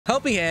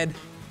Helping Hand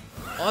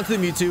onto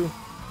the Mewtwo,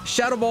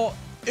 Shadow Ball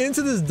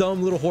into this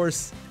dumb little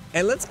horse,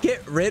 and let's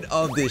get rid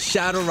of this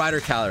Shadow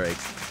Rider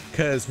Calyrex,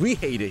 because we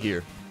hate it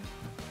here.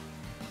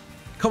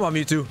 Come on,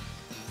 Mewtwo.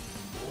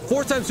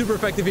 4 times super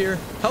effective here.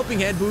 Helping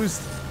Hand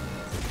boost.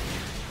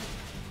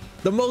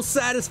 The most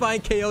satisfying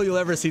KO you'll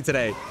ever see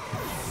today.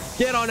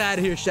 Get on out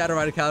of here, Shadow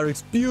Rider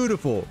Calyrex.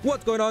 Beautiful.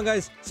 What's going on,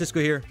 guys?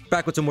 Cisco here,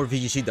 back with some more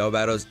VGC double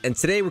battles. And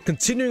today we're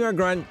continuing our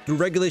grind through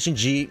Regulation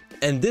G,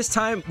 and this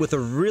time with a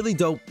really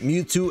dope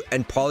Mewtwo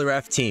and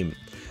Poliwrath team.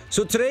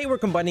 So today we're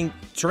combining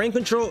terrain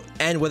control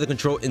and weather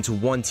control into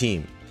one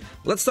team.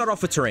 Let's start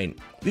off with terrain.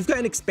 We've got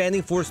an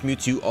Expanding Force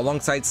Mewtwo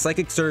alongside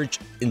Psychic Surge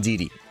and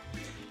Indeedee.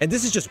 And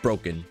this is just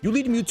broken. You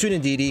lead Mewtwo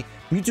and Indeedee,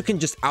 Mewtwo can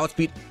just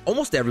outspeed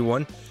almost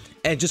everyone,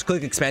 and just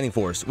click Expanding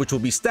Force, which will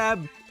be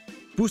Stab,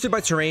 boosted by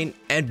terrain,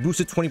 and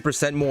boosted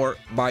 20% more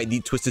by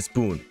the Twisted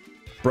Spoon.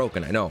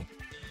 Broken, I know.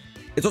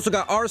 It's also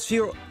got Aura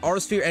Sphere,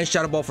 and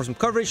Shadow Ball for some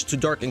coverage to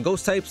Dark and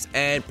Ghost types,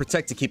 and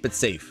Protect to keep it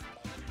safe.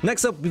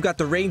 Next up, we've got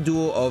the Rain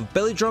duo of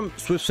Belly Drum,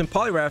 Swift Swim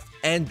Poliwrath,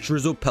 and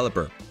Drizzle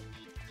Pelipper.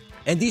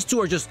 And these two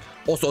are just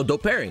also a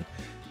dope pairing.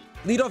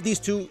 Lead off these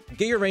two,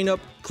 get your Rain up,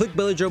 click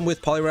Belly Drum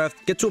with Poliwrath,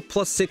 get to a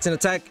 +6 in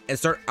attack, and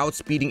start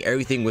outspeeding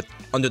everything with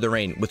under the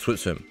rain with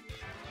Swift Swim.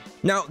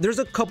 Now, there's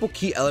a couple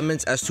key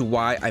elements as to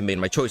why I made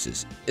my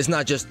choices. It's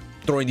not just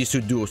throwing these two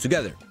duos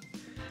together.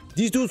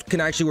 These duos can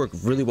actually work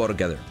really well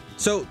together.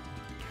 So,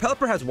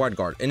 Pelipper has Wide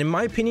Guard, and in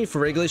my opinion for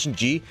Regulation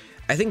G,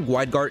 I think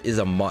Wide Guard is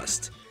a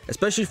must.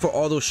 Especially for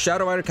all those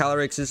Shadow Rider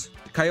Calyrexes,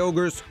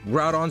 Kyogres,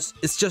 Groudons,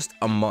 it's just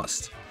a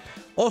must.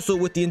 Also,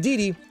 with the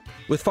Indeedee,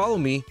 with Follow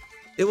Me,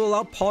 it will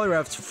allow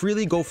Poliwrath to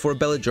freely go for a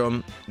Belly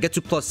Drum, get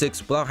to +6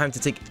 without having to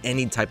take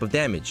any type of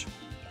damage.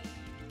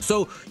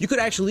 So you could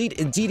actually lead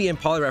Indeedee and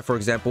Poliwrath, for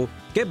example,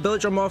 get Belly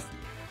Drum off,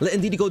 let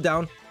Indeedee go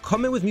down,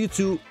 come in with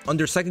Mewtwo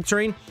under Psychic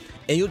Terrain,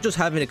 and you'll just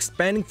have an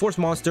Expanding Force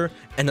monster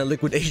and a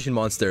Liquidation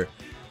monster.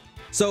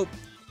 So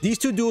these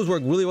two duos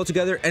work really well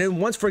together, and then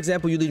once, for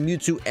example, you lead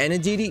Mewtwo and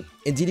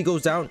Indeedee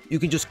goes down, you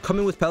can just come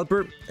in with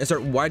Pelipper and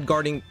start wide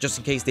guarding just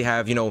in case they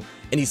have, you know,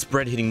 any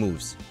spread hitting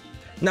moves.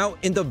 Now,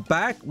 in the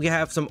back, we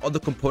have some other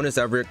components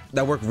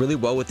that work really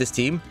well with this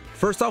team.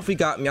 First off, we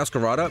got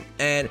Meowscarlet,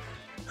 and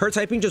her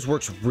typing just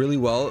works really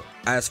well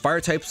as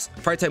fire type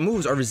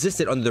moves are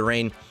resisted under the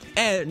rain,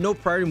 and no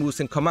priority moves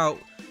can come out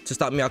to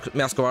stop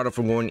Meowscarlet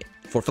from going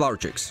for Flower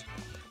Tricks.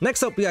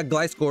 Next up, we got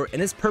Gliscor,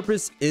 and its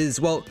purpose is,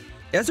 well,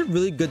 it has a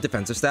really good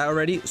defensive stat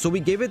already, so we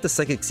gave it the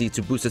Psychic Seed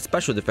to boost its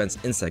special defense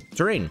in Psychic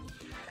Terrain.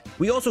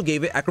 We also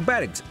gave it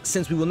Acrobatics,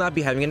 since we will not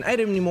be having an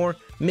item anymore,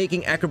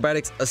 making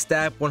Acrobatics a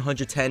stab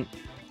 110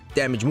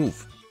 damage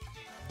move,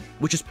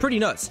 which is pretty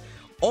nuts.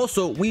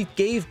 Also, we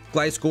gave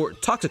Gliscor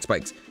Toxic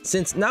Spikes,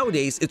 since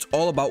nowadays it's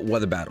all about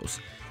weather battles.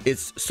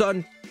 It's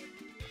sun,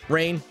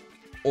 rain,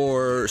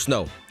 or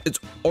snow.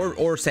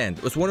 Or sand.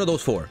 It's one of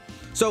those 4.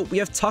 So we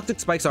have Toxic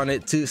Spikes on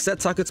it to set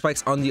Toxic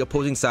Spikes on the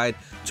opposing side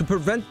to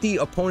prevent the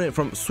opponent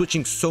from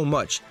switching so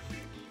much,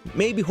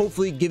 maybe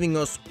hopefully giving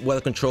us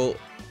weather control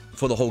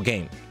for the whole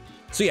game.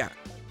 So yeah,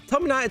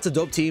 tell me not, it's a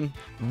dope team,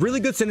 really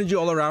good synergy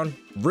all around,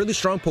 really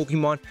strong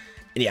Pokemon,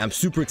 and yeah, I'm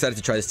super excited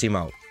to try this team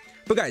out.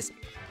 But guys,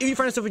 if you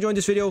find yourself enjoying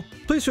this video,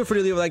 please feel free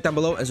to leave a like down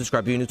below and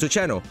subscribe if you're new to the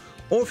channel.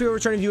 Or if you're a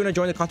returning viewer and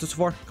enjoying the content so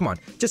far, come on,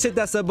 just hit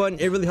that sub button,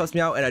 it really helps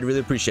me out and I'd really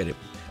appreciate it.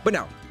 But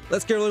now,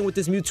 let's get rolling with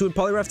this Mewtwo and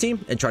Poliwrath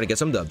team and try to get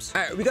some dubs.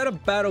 Alright, we got a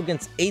battle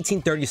against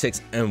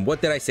 1836, and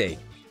what did I say?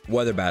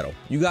 Weather battle.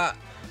 You got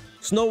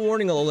Snow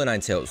Warning, Alola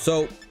Ninetales.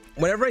 So,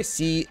 whenever I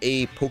see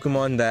a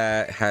Pokemon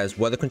that has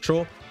weather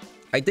control,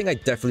 I think I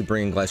definitely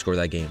bring in Gliscor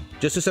that game,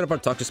 just to set up our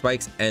Toxic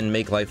Spikes and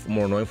make life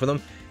more annoying for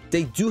them.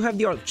 They do have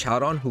the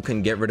Archaudon who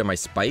can get rid of my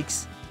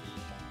spikes,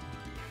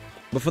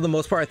 but for the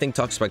most part, I think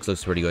Toxic Spikes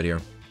looks pretty good here.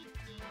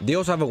 They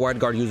also have a Wide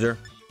Guard user,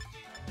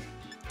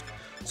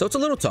 so it's a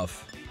little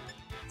tough.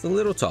 It's a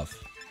little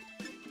tough.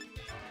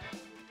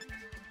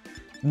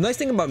 The nice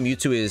thing about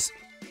Mewtwo is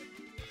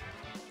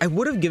I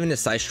would have given a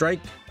Side Strike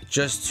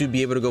just to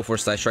be able to go for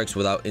Side Strikes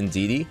without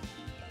Indeedee,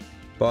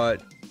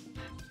 but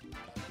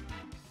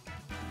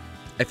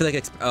I feel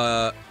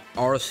like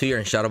Aura Sphere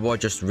and Shadow Ball are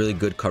just really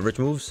good coverage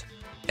moves,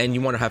 and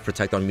you want to have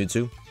Protect on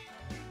Mewtwo.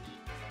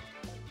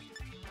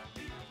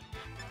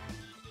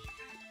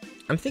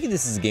 I'm thinking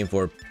this is a game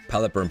for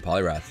Pelipper and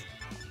Poliwrath.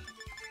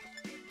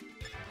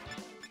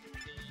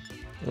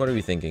 What are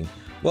we thinking?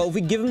 Well, if we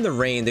give them the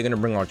rain, they're going to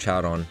bring our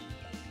Archaudon.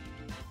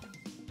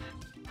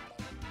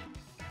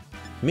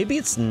 Maybe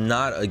it's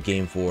not a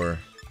game for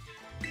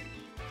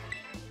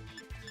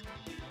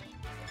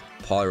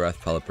Poliwrath,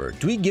 Pelipper.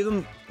 Do we give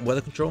them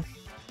weather control?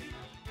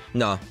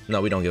 No,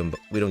 we don't give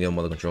them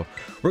weather control.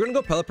 We're going to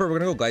go Pelipper, we're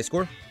going to go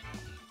Gliscor.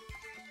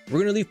 We're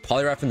going to leave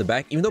Poliwrath in the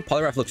back. Even though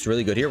Poliwrath looks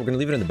really good here, we're going to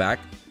leave it in the back,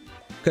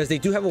 because they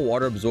do have a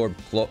water absorbed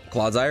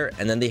Clodsire,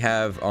 and then they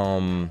have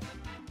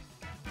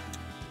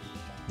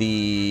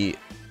the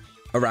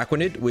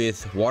Araquanid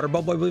with Water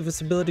Bubble, I believe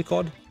it's ability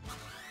called.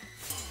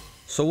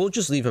 So we'll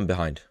just leave him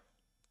behind.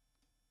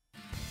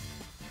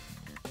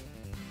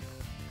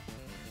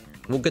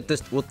 We'll get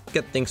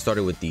things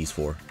started with these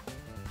 4.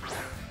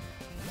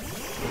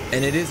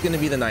 And it is going to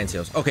be the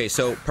Ninetales. Okay,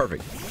 so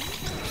perfect.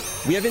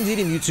 We have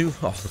Indeedee Mewtwo.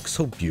 Oh, looks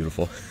so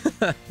beautiful.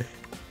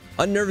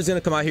 Unnerve is going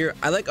to come out here.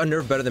 I like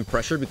Unnerve better than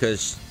Pressure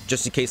because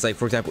just in case, like,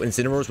 for example,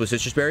 Incineroars with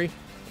Citrus Berry,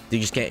 you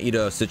just can't eat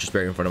a Citrus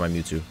Berry in front of my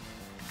Mewtwo.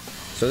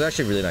 So it's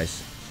actually really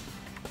nice.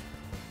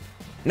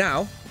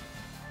 Now,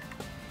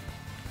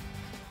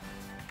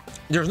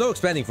 there's no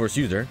Expanding Force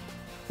user.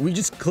 We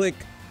just click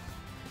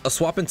a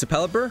swap into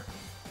Pelipper,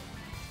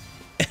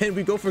 and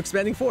we go for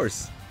Expanding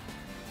Force.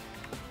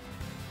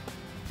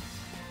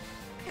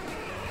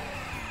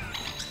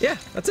 Yeah,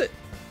 that's it.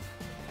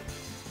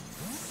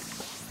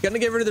 Gonna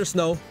get rid of their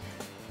snow.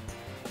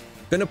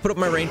 Gonna put up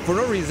my rain for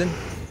no reason.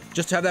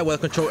 Just to have that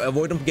weather control.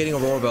 Avoid them getting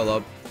Aurora Bell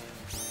up.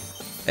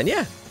 And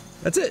yeah,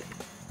 that's it.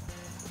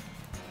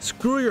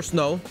 Screw your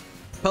snow.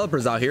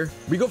 Pelipper's out here.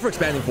 We go for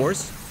Expanding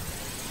Force.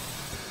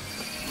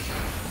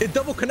 It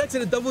double connects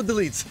and it double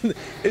deletes.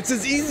 It's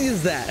as easy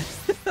as that.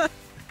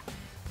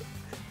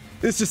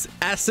 It's just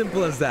as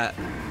simple as that.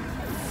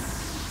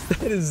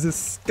 That is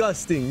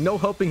disgusting. No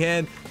helping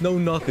hand, no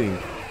nothing.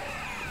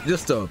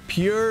 Just a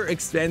pure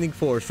Expanding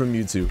Force from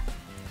Mewtwo.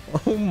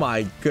 Oh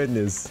my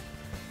goodness.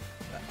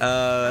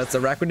 That's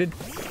Araquanid?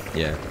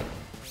 Yeah.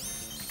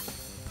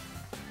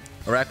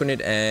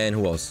 Araquanid and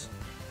who else?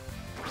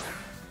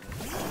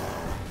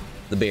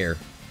 The bear.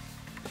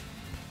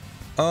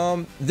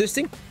 This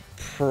thing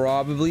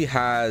probably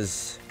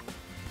has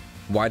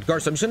Wide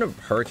Guard, so I'm just gonna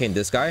Hurricane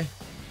this guy.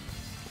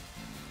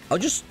 I'll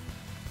just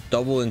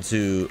double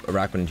into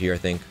Araquanid here, I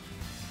think.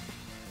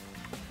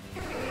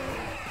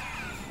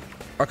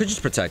 Or I could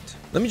just Protect.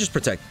 Let me just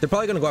Protect. They're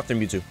probably gonna go after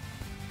Mewtwo.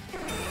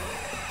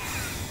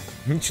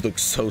 Mewtwo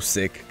looks so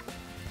sick.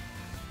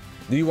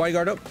 Do you Wide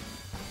Guard up?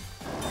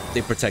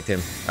 They protect him.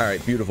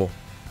 Alright, beautiful.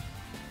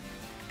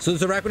 So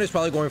this Araquanid is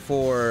probably going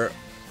for...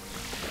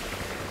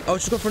 Oh,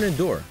 just go for an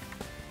Endure.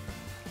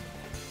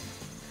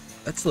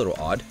 That's a little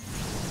odd.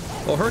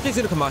 Well, Hurricane's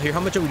gonna come out here. How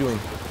much are we doing?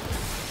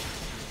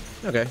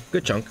 Okay,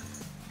 good chunk.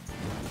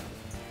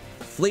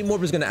 Flame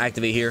Orb is gonna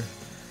activate here.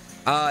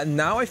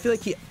 Now I feel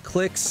like he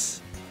clicks...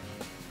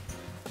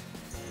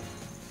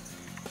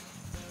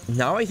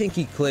 Now I think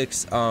he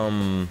clicks,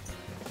 Wide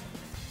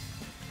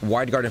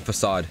Guard and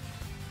Facade.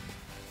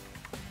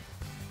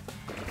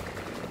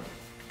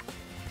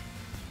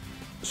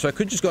 So I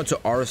could just go into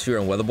Aura Sphere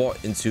and Weather Ball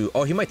into...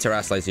 Oh, he might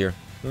Terrasilize here.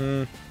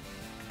 Let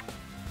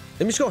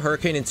me just go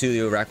Hurricane into the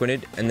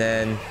Araquanid, and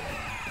then...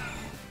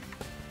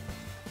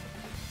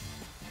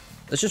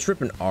 Let's just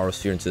rip an Aura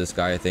Sphere into this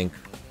guy, I think.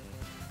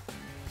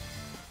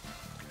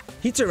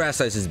 He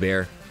Terrasizes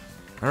Bear.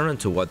 I don't know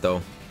into what,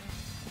 though.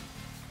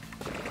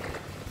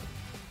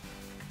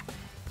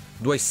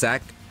 Do I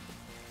sack?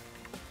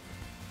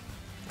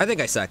 I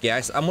think I sack.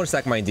 Yeah, I'm gonna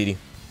sack my Indeedee.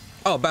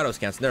 Oh, battle's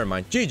canceled. Never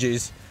mind.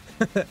 GG's.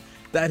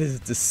 That is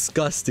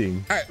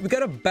disgusting. All right, we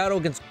got a battle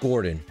against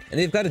Gordon, and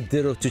they've got a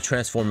Ditto to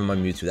transform in my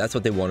Mewtwo. That's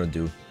what they want to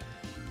do.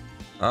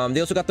 They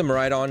also got the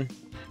Miraidon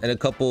and a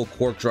couple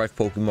Quark Drive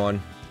Pokemon.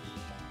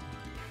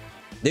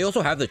 They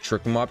also have the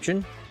Trick Room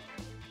option.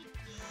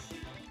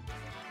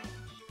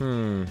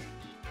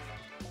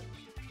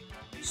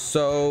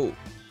 So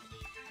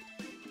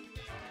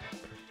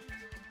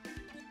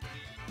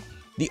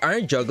the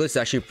Iron Juggler is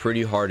actually a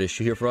pretty hard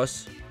issue here for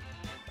us.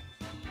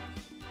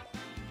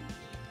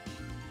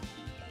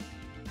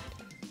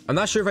 I'm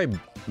not sure if I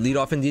lead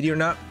off Indeedee or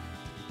not.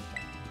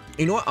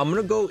 You know what? I'm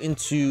gonna go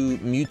into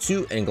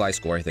Mewtwo and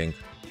Gliscor, I think.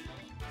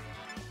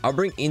 I'll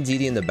bring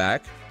Indeedee in the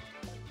back.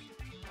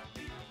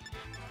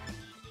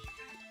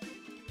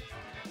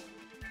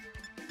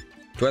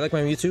 Do I like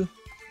my Mewtwo?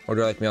 Or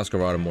do I like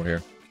Meowscarada more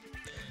here?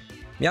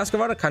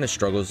 Meowscarada kind of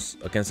struggles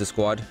against the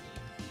squad.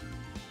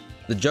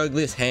 The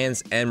Juggliest,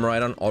 Hands, and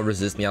Miraidon all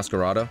resist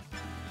Meowscarada.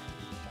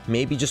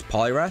 Maybe just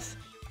Poliwrath?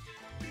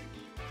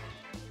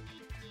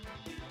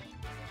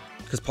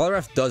 Because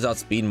Poliwrath does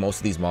outspeed most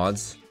of these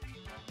mods.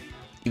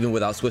 Even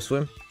without Swift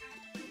Swim.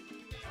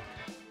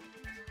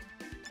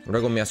 Or do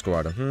I go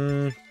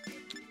Meowscarada?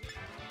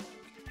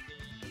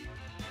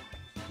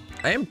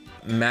 I am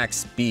max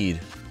speed.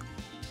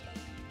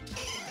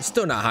 It's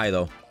still not high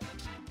though.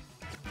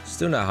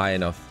 Still not high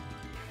enough.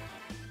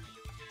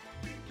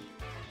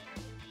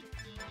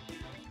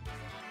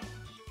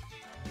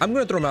 I'm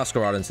gonna throw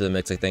Meowscarada into the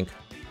mix, I think.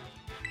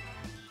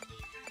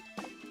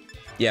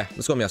 Yeah,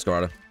 let's go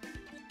Meowscarada.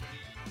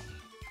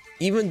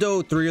 Even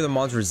though 3 of the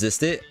mods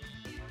resist it,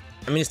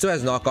 I mean, it still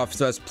has knockoff, it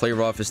still has play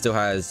rough, it still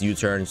has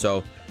U-turn,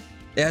 so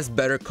it has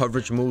better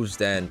coverage moves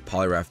than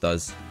Poliwrath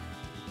does.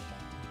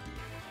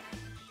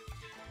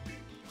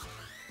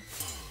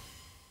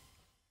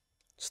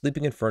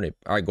 Sleeping Infernape.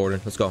 Alright,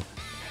 Gordon, let's go.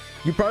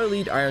 You probably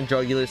lead Iron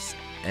Jugulis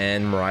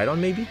and Miraidon,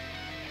 maybe?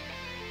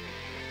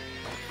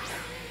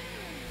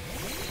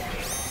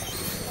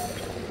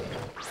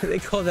 They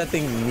call that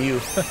thing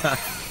Mew.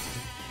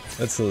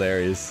 That's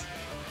hilarious.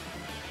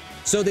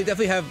 So they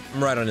definitely have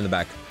Miraidon in the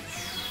back.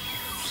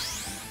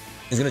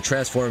 He's gonna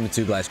transform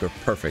into Gliscor.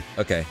 Perfect.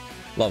 Okay.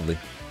 Lovely.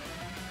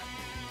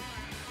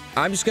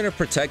 I'm just gonna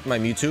protect my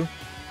Mewtwo,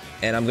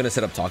 and I'm gonna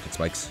set up Talking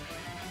Spikes.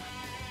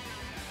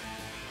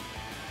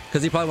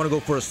 Because they probably want to go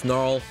for a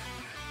Snarl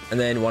and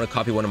then want to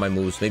copy one of my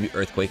moves, maybe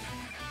Earthquake.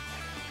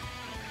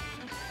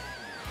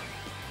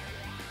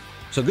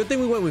 So good thing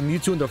we went with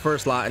Mewtwo in the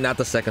first slot and not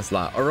the second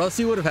slot, or else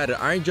he would have had an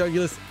Iron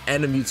Jugulus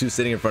and a Mewtwo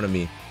sitting in front of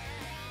me.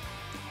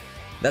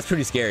 That's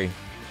pretty scary.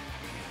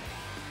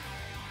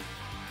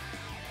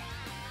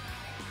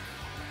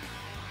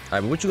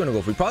 Alright, but what you gonna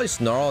go for? Probably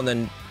Snarl and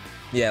then,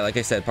 yeah, like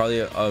I said, probably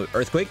a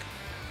Earthquake.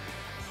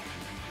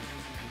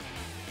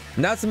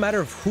 Now it's a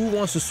matter of who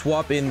wants to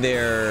swap in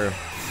their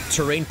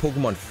terrain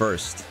Pokemon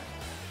first.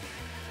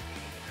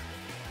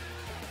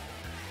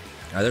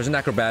 Alright, there's an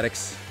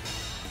Acrobatics.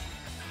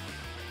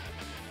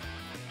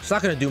 It's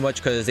not going to do much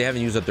because they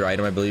haven't used up their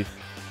item, I believe.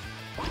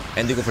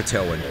 And they go for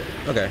Tailwind.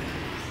 Okay.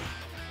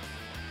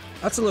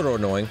 That's a little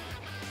annoying.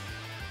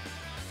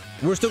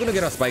 We're still going to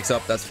get our spikes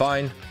up. That's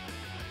fine.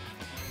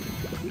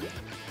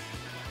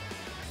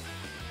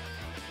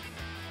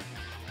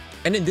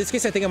 And in this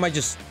case, I think I might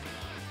just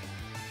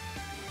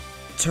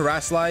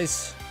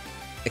Terrasilize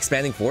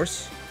Expanding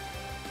Force.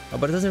 Oh,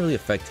 but it doesn't really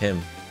affect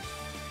him.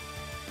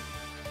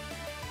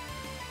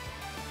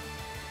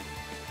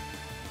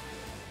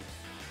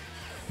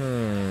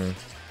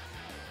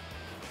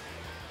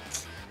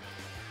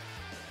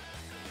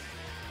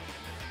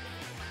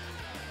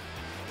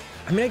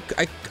 I mean,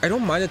 I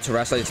don't mind the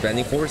Terrasilize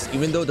Expanding Force,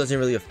 even though it doesn't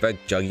really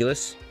affect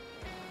Jugulus.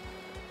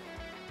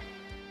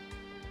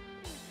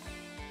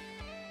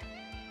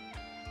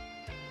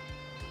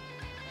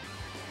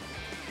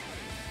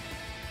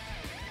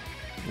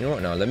 You know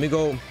what? No, let me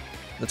go.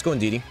 Let's go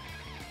Indeedee.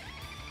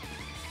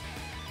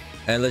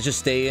 And let's just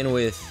stay in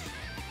with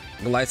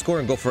Glide Score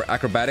and go for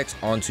Acrobatics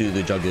onto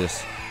the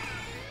Jugulus.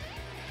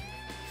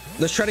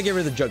 Let's try to get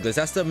rid of the Jugulus.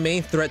 That's the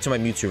main threat to my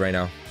Mewtwo right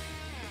now.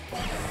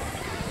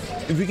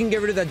 If we can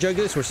get rid of that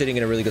Jugulus, we're sitting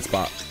in a really good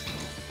spot.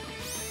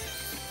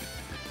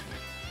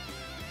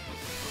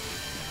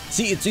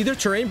 See, it's either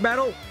Terrain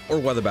Battle or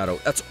Weather Battle.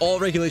 That's all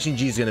Regulation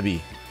G is going to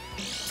be.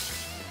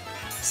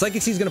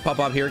 Psychic Seed is going to pop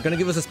up here. Going to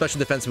give us a special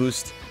defense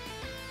boost.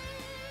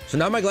 So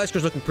now my Gliscor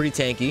is looking pretty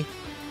tanky.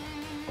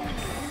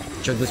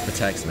 Jugulus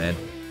protects, man.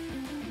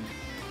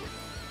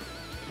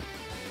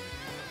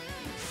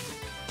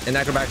 And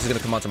Acrobatics is going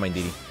to come onto my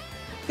Indeedee.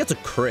 That's a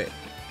crit.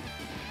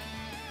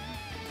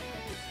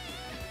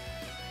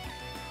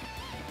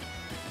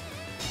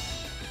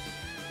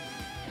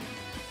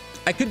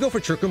 I could go for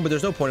Trick Room, but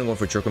there's no point in going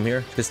for Trick Room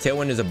here because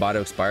Tailwind is about to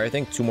expire, I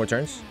think. 2 more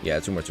turns? Yeah,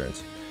 2 more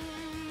turns.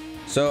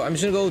 So I'm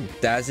just going to go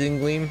Dazzling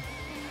Gleam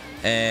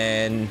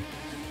and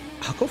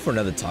I'll go for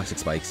another Toxic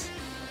Spikes.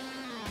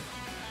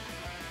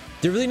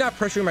 They're really not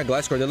pressuring my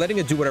Gliscor. They're letting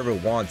it do whatever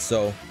it wants,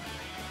 so...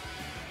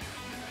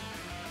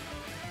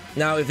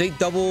 Now, if they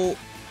double...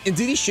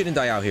 Indeedee shouldn't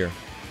die out here.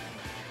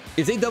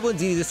 If they double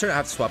Indeedee this turn, I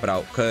have to swap it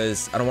out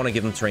because I don't want to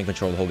give them terrain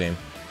control the whole game.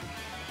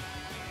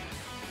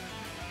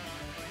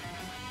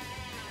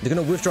 They're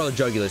going to withdraw the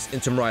Jugulus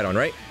into Miraidon,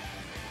 right?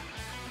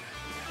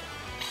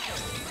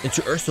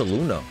 Into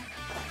Ursaluna.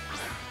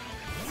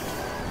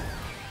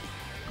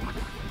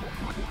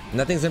 And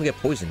that thing's going to get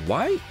poisoned.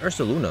 Why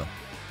Ursaluna?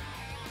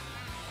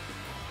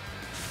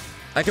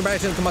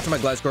 Acrobatics going to come out to my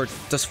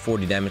Gliscor. Does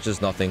 40 damage.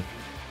 Does nothing.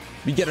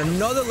 We get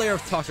another layer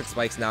of Toxic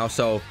Spikes now,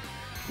 so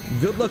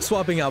good luck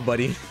swapping out,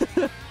 buddy.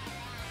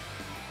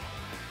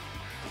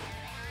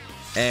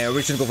 And we're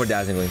just going to go for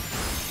Dazzling Gleam.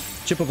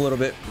 Chip up a little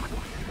bit.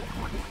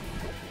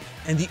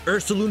 And the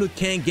Ursaluna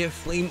can't get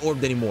Flame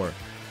Orbed anymore.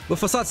 But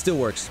Facade still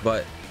works,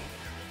 but...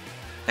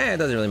 it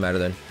doesn't really matter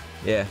then.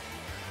 Yeah.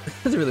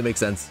 Doesn't really make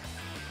sense.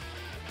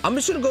 I'm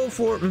just gonna go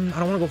for... I don't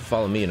want to go for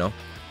Follow Me, you know?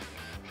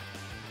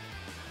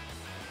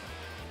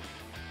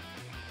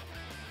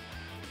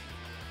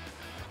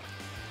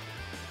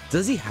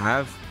 Does he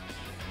have...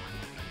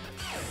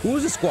 Who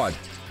is the squad?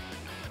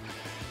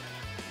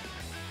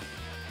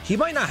 He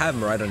might not have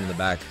Miraidon in the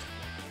back.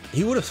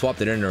 He would have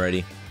swapped it in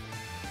already.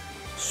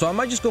 So I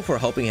might just go for a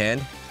Helping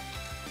Hand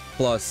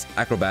plus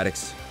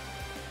Acrobatics.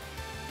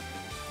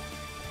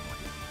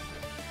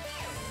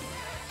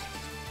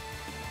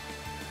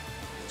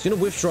 He's gonna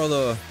withdraw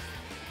the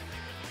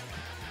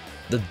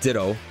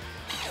Ditto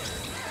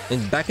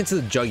and back into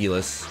the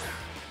Jugulus.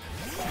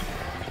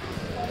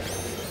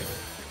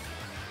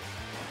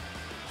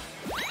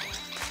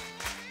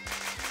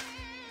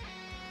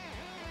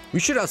 We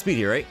should outspeed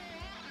here, right?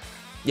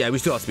 Yeah, we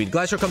still outspeed.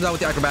 Gliscor comes out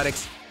with the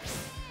Acrobatics.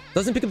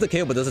 Doesn't pick up the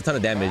KO, but does a ton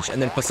of damage.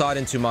 And then Facade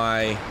into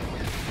my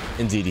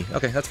Indeedee.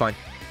 Okay, that's fine.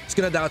 It's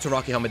gonna die to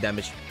Rocky Helmet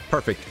damage.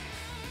 Perfect.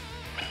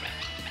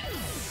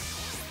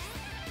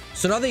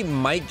 So now they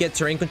might get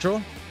terrain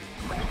control.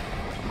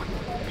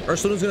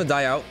 Ursaluna's gonna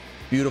die out.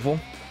 Beautiful.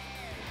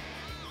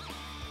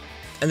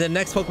 And the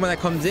next Pokemon that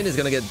comes in is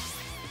gonna get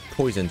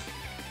poisoned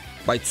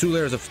by 2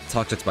 layers of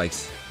Toxic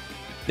Spikes.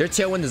 Their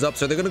Tailwind is up,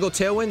 so they're gonna go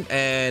Tailwind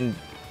and...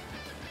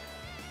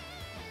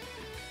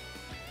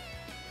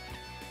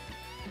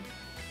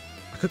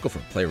 I could go for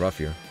Play Rough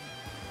here.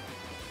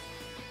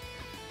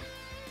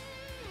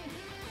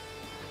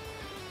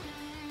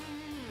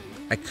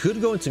 I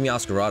could go into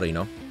Meowscarada, you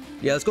know?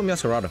 Yeah, let's go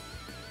Meowscarada.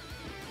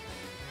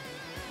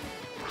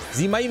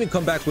 He might even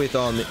come back with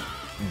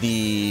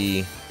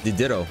the the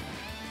Ditto.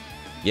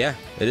 Yeah,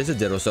 it is a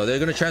Ditto. So they're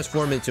going to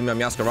transform into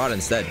Meowscarada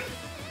instead,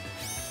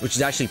 which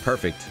is actually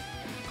perfect.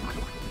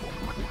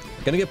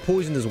 Gonna get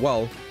poisoned as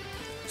well.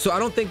 So I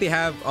don't think they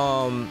have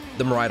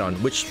the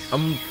Miraidon, which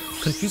I'm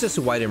confused as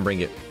to why I didn't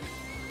bring it.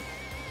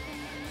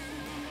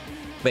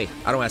 Wait,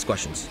 I don't ask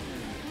questions.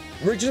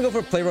 We're just gonna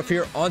go for Play Rough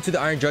here onto the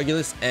Iron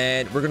Jugulus,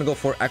 and we're gonna go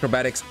for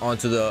Acrobatics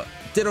onto the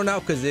Ditto now,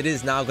 because it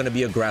is now gonna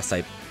be a Grass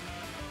type.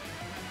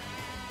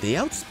 They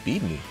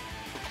outspeed me.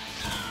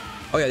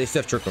 Oh yeah, they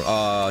still have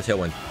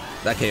Tailwind.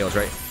 That KOs,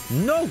 right?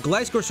 No,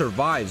 Gliscor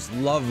survives.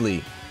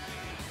 Lovely.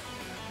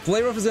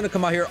 Play Rough is gonna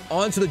come out here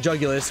onto the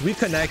Jugulus. We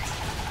connect.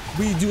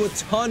 We do a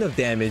ton of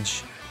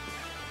damage.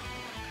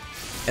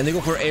 And they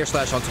go for Air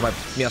Slash onto my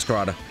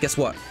Meowscarada. Guess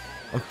what?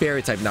 I'm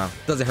Fairy type now.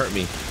 Doesn't hurt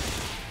me.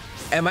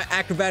 And my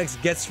Acrobatics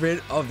gets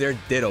rid of their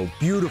Ditto.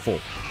 Beautiful.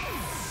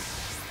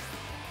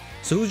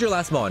 So who's your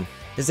last Mon?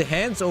 Is it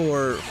Hands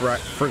or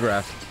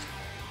Friggrath?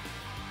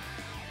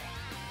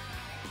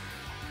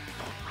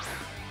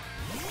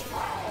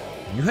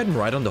 You had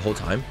Miraidon the whole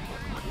time?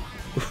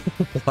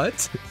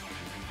 What?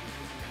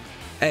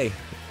 Hey,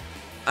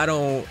 I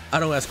don't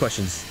ask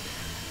questions.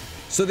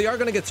 So they are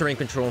gonna get terrain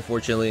control,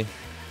 unfortunately.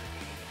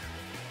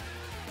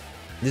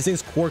 This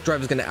thing's Quark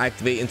Drive is gonna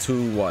activate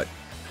into what?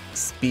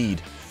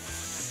 Speed.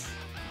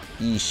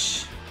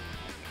 Yeesh.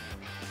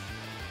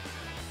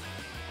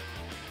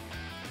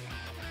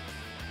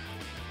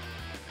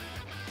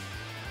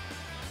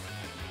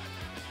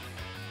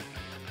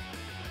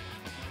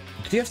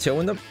 Do you have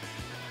Tailwind up?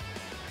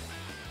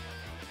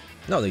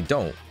 No, they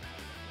don't.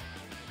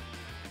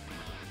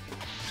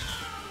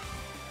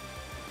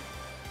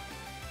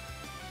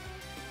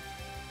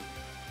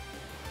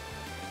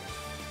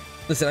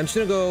 Listen, I'm just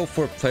gonna go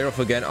for Play Rough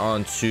again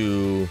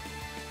onto...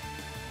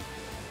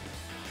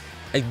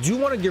 I do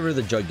want to get rid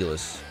of the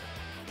Jugulus,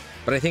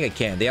 but I think I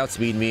can. They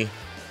outspeed me.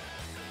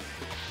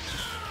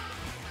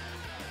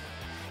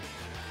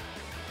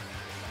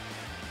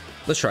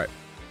 Let's try it.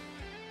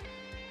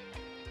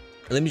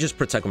 Let me just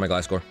protect with my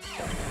Gliscor.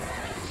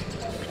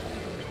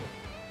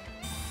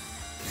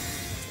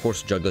 Of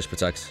course, Jugulus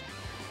protects.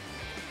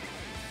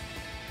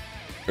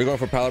 We're going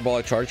for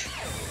Parabolic Charge.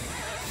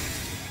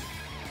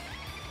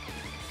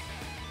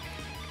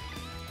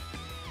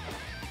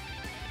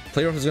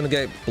 Play Rough is going to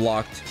get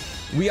blocked.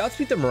 We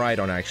outspeed the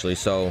Miraidon, actually,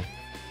 so...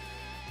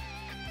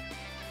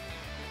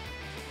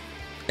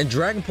 And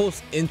Dragon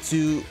Pulse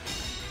into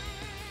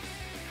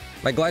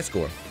my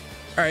Gliscor.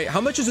 Alright,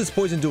 how much is this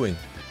poison doing?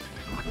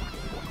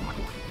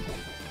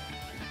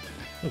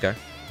 Okay.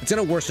 It's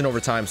going to worsen over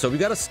time, so we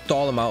got to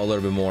stall him out a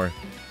little bit more.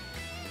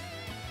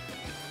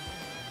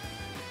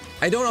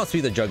 I don't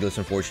outspeed the Jugulus,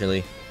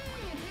 unfortunately.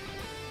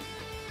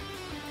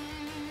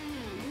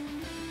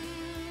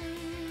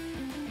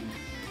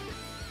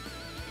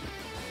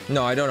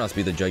 No, I don't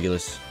outspeed the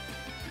Jugulus.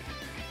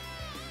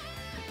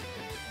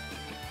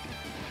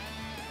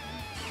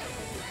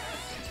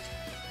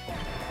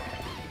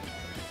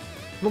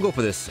 We'll go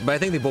for this, but I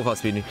think they both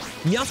outspeed me.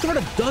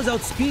 Meowscarada does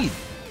outspeed.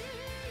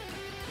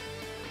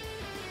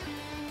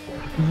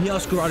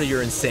 Meowscarada,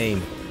 you're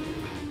insane.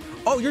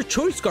 Oh, your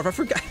Choice Scarf. I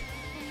forgot.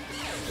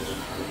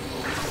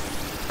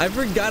 I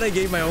forgot I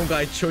gave my own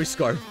guy Choice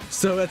Scarf.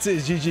 So that's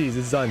it. GG's.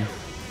 It's done.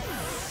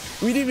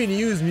 We didn't even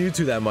use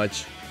Mewtwo that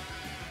much.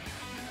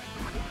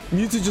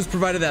 Mewtwo just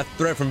provided that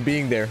threat from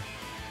being there.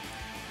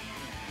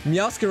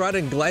 Meowscarada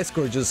and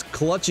Gliscor just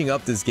clutching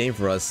up this game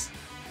for us.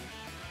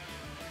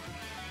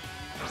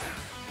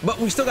 But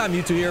we still got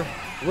Mewtwo here.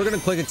 We're going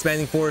to click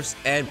Expanding Force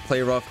and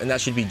Play Rough, and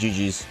that should be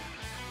GG's.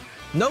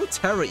 No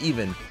Terra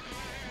even.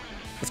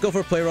 Let's go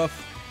for Play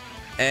Rough.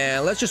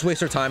 And let's just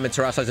waste our time and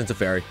Terrasilize into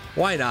Fairy.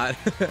 Why not?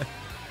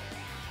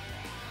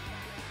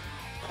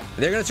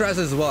 They're going to Terrasilize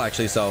as well,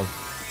 actually, so...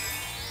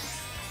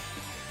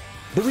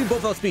 But we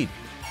both outspeed.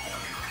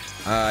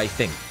 I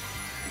think.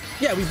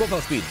 Yeah, we both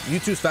outspeed.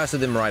 Mewtwo's faster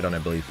than Miraidon, I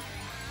believe.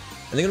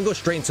 And they're going to go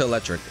straight into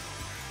Electric.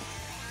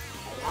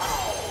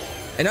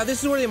 And now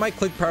this is where they might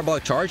click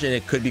Parabolic Charge, and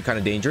it could be kind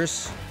of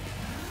dangerous.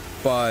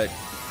 But...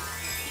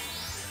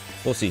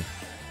 we'll see.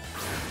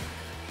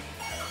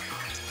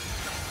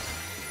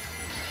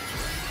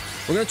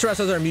 We're going to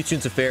Terrasilize our Mewtwo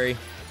into Fairy.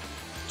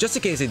 Just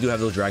in case they do have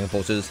those Dragon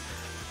Pulses.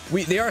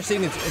 They are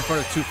sitting in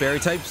front of two Fairy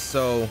types,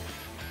 so...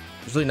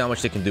 there's really not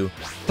much they can do.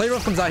 Play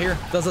Rough comes out here,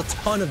 does a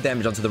ton of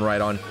damage onto the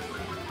Miraidon.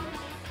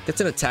 Gets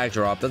an attack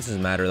drop, that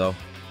doesn't matter though.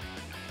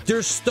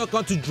 They're stuck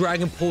onto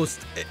Dragon Pulse.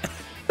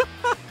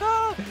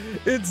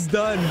 It's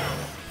done.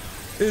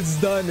 It's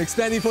done.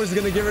 Expanding Force is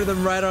gonna get rid of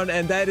the Miraidon,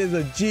 and that is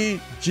a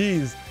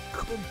GG's.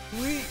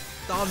 Complete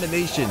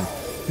domination.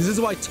 This is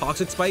why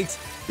Toxic Spikes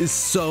is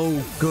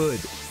so good.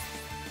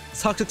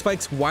 Toxic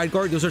Spikes, Wide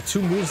Guard, those are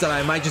two moves that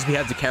I might just be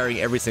have to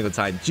carry every single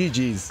time.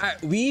 GG's. All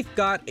right, we've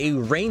got a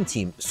Rain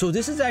team, so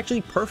this is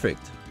actually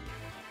perfect.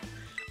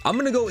 I'm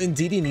gonna go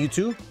Indeedee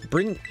Mewtwo,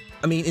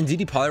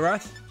 Indeedee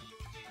Poliwrath,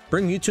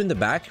 bring Mewtwo in the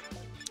back.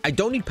 I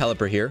don't need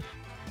Pelipper here.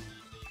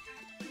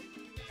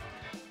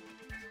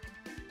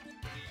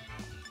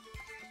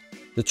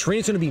 The terrain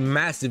is going to be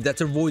massive. That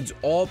avoids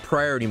all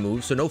priority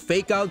moves. So no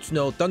fake outs,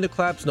 no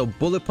thunderclaps, no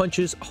bullet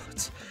punches. Oh,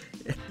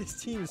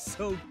 this team is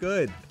so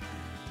good.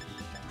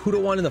 Who do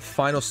I want in the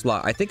final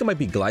slot? I think it might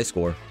be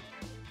Gliscor.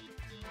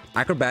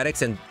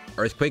 Acrobatics and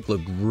Earthquake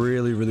look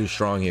really, really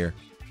strong here.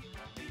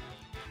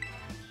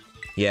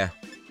 Yeah.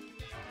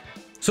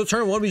 So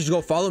turn one, we just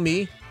go follow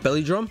me,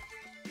 Belly Drum.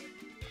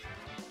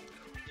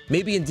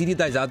 Maybe Indeedee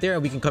dies out there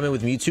and we can come in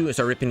with Mewtwo and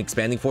start ripping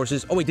expanding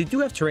forces. Oh wait, they do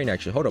have terrain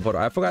actually. Hold up.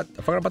 I forgot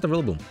about the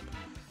Rillaboom.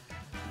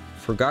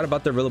 Forgot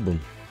about the Rillaboom.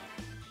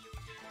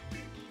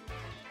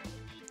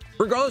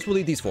 Regardless, we'll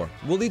lead these four.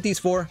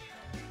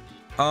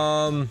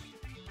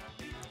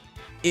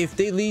 If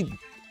they lead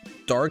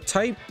Dark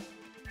type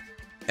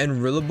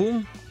and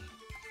Rillaboom,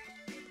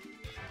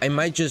 I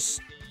might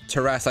just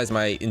Terrasilize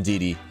my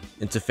Indeedee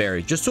into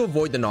Fairy just to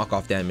avoid the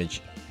knockoff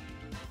damage.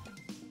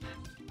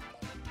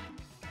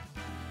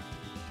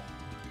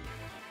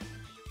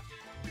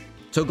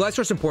 So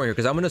Gliscor's important here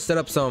because I'm going to set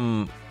up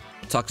some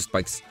Toxic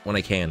Spikes when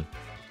I can.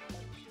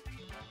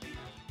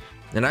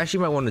 And I actually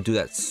might want to do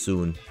that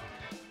soon.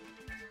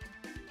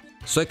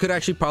 So I could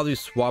actually probably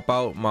swap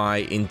out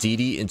my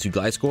Indeedee into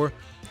Gliscor,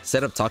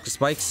 set up Toxic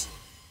Spikes,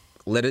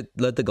 let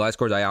the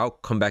Gliscor die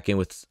out, come back in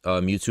with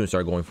Mewtwo and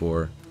start going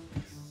for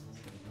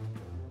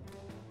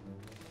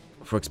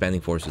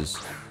expanding forces.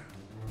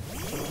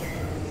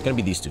 It's gonna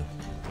be these two.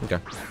 Okay.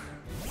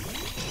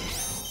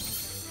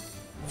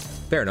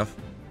 Fair enough.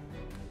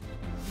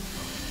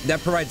 That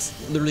provides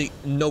literally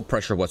no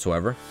pressure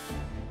whatsoever.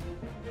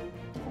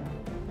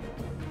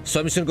 So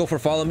I'm just gonna go for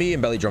Follow Me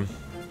and Belly Drum.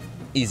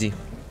 Easy.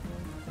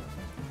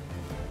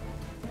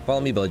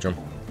 Follow Me, Belly Drum.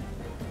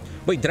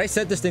 Wait, did I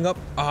set this thing up?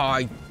 Oh,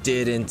 I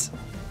didn't.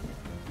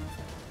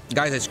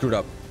 Guys, I screwed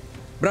up.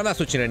 But I'm not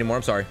switching anymore,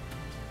 I'm sorry.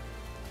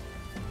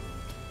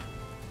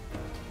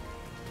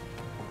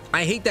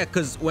 I hate that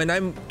because when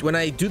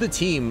I do the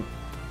team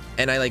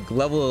and I like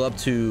level it up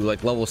to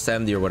like level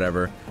 70 or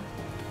whatever,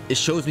 it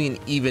shows me an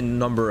even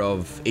number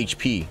of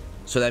HP.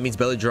 So that means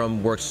Belly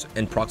Drum works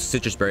and procs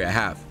Citrus Berry I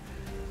have.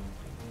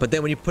 But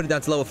then when you put it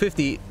down to level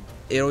 50,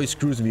 it always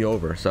screws me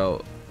over.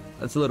 So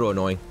that's a little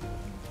annoying.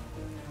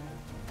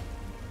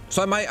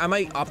 So I might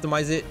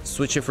optimize it,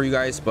 switch it for you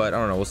guys, but I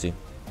don't know, we'll see.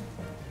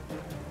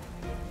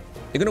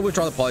 You're gonna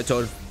withdraw the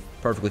Politoed,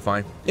 perfectly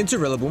fine. Into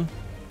Rillaboom.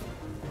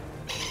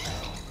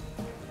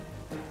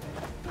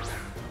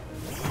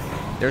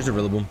 There's a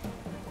Rillaboom.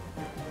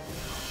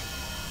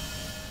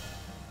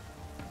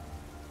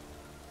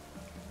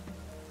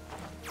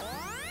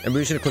 And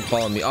we're just gonna click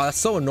Follow Me. Oh, that's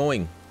so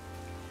annoying.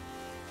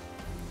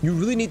 You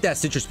really need that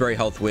Citrus Berry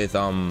health with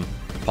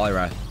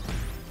Poliwrath.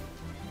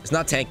 It's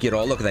not tanky at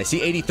all. Look at that. I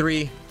see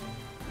 83.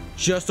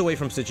 Just away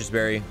from Citrus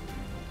Berry.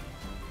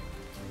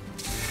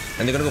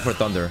 And they're gonna go for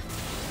Thunder.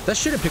 That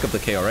shouldn't pick up the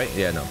KO, right?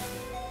 Yeah, no.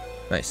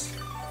 Nice.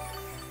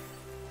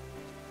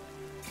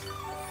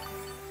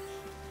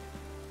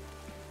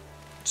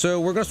 So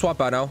we're gonna swap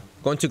out now.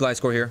 Going to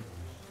Gliscor here.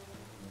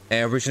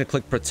 And we're just gonna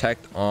click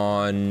Protect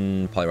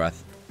on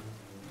Poliwrath.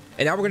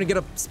 And now we're gonna get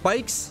up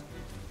Spikes.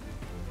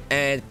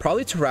 And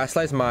probably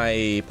Terrasilize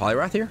my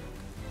Poliwrath here.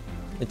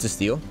 Into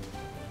Steel.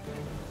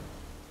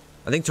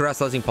 I think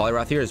Terrasilizing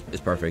Poliwrath here is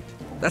perfect.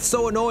 That's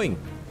so annoying.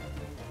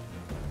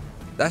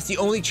 That's the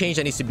only change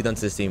that needs to be done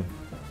to this team.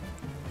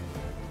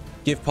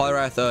 Give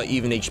Poliwrath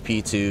even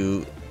HP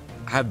to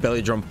have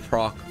Belly Drum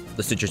proc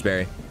the Citrus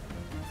Berry.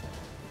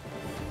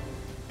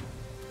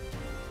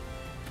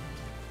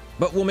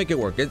 But we'll make it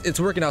work. It's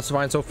working out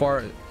fine so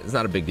far. It's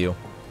not a big deal.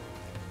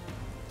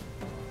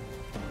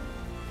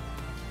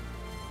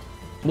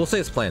 We'll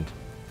say it's planned.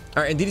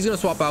 All right, Indeedee's gonna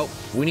swap out.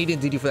 We need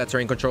Indeedee for that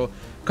terrain control.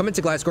 Come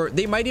into Gliscor.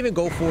 They might even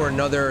go for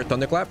another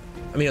Thunderclap.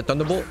 I mean, a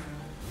Thunderbolt.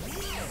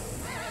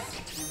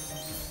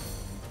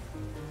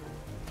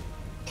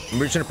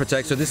 We're just gonna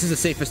protect. So this is the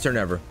safest turn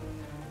ever.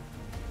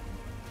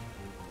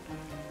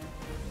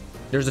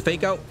 There's a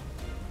fake out.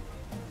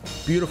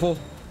 Beautiful.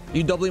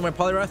 You doubling my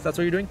Poliwrath? That's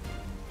what you're doing?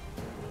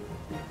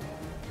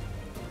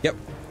 Yep,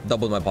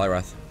 doubled my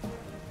Poliwrath.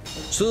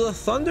 So the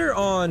Thunder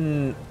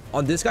on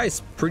this guy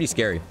is pretty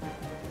scary.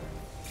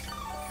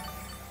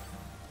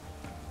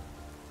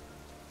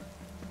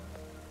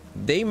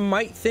 They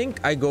might think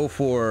I go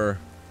for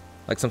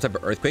like some type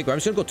of Earthquake, but I'm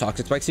just gonna go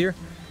Toxic Spikes here.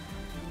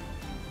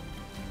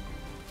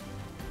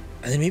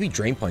 And then maybe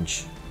Drain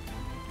Punch.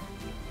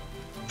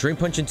 Drain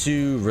Punch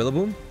into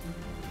Rillaboom.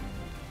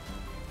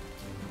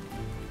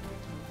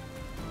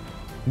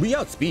 We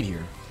outspeed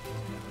here.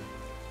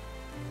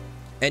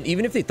 And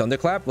even if they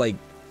Thunderclap, like...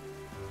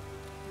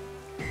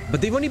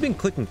 But they've only been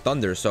clicking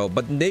Thunder, so...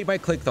 But they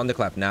might click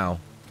Thunderclap now.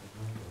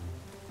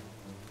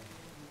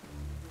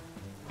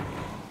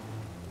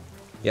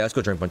 Yeah, let's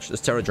go Drain Punch.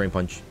 Let's Terra Drain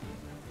Punch.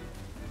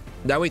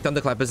 That way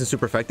Thunderclap isn't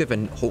super effective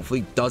and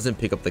hopefully doesn't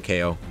pick up the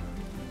KO.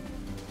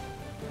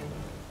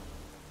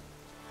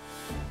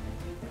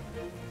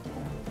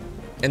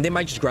 And they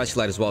might just Grassy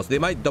Light as well, so they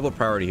might double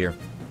priority here.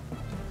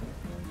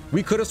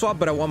 We could have swapped,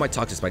 but I want my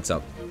Toxic Spikes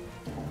up.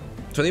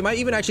 So they might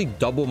even actually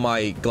double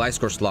my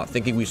Gliscor slot,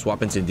 thinking we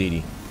swap into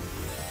Indeedee.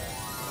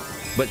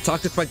 But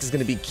Toxic Spike is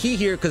going to be key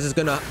here because it's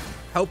going to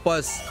help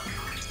us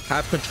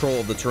have control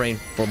of the terrain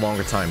for a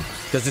longer time,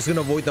 because it's going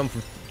to avoid them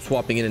from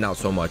swapping in and out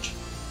so much.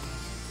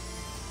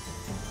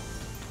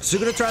 So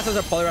we're going to transfer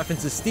our Poliwrath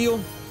into Steel.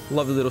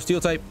 Lovely little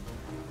Steel type.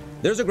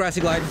 There's a Grassy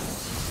Glide.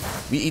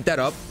 We eat that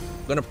up.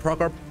 Gonna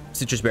proc our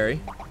Citrus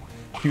Berry.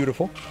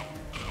 Beautiful.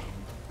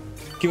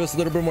 Give us a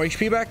little bit more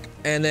HP back.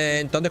 And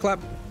then Thunderclap.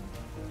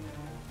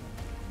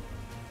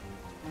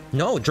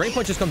 No, Drain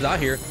Punch just comes out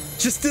here.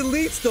 Just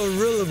deletes the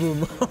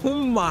Rillaboom.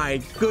 Oh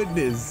my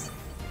goodness.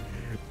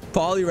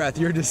 Poliwrath,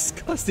 you're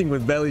disgusting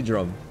with Belly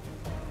Drum.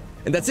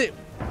 And that's it.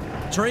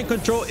 Terrain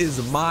control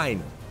is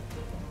mine.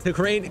 The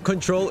terrain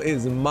control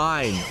is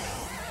mine.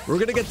 We're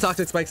gonna get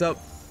Toxic Spikes up.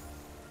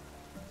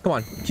 Come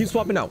on, keep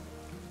swapping out.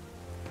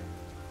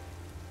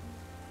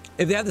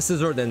 If they have the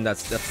Scizor, then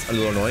that's a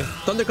little annoying.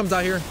 Thunder comes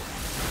out here.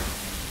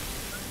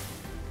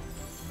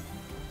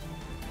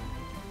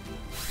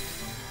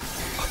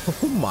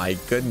 Oh my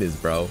goodness,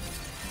 bro.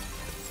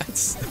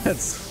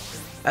 That's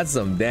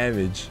some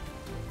damage.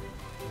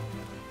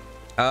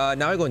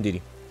 Now I go in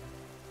DD.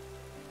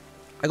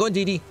 I go in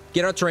DD,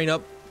 get our terrain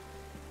up,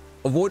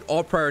 avoid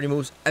all priority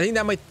moves. I think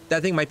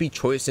that thing might be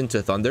choice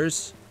into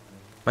Thunders.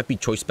 Might be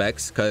choice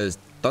specs, because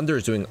Thunder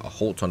is doing a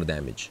whole ton of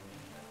damage.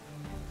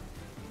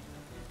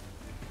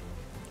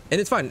 And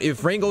it's fine.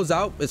 If Rain goes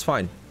out, it's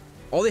fine.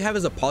 All they have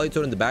is a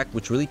Politoed in the back,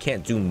 which really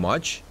can't do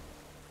much.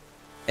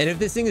 And if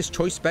this thing is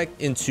choice spec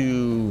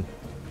into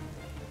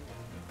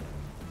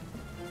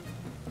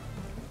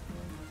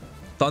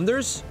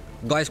Thunders,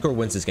 Gliscor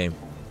wins this game.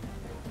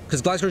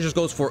 Because Gliscor just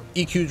goes for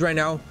EQs right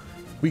now.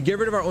 We get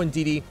rid of our own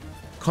DD,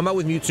 come out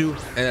with Mewtwo,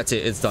 and that's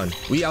it. It's done.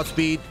 We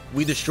outspeed,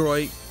 we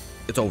destroy,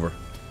 it's over.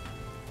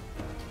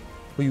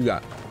 Who you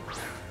got?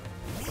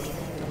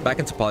 Back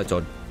into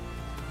Politoed.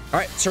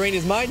 Alright, terrain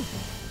is mine.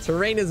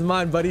 Terrain is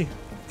mine, buddy.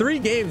 3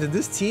 games, and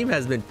this team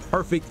has been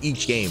perfect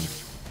each game.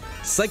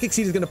 Psychic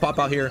Seed is going to pop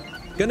out here.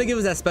 Going to give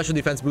us that special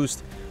defense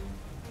boost.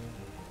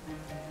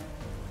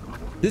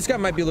 This guy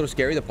might be a little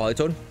scary, the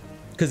Politoed,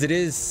 because it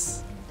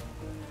is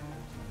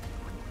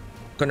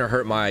going to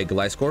hurt my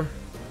Gliscor.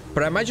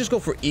 But I might just go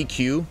for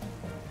EQ.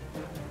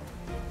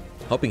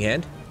 Helping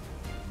Hand.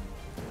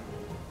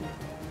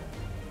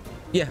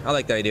 Yeah, I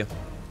like that idea.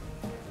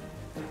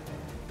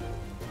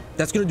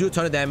 That's going to do a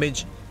ton of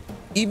damage.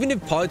 Even if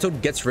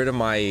Politoed gets rid of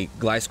my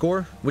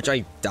Gliscor, which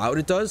I doubt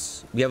it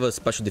does, we have a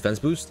special defense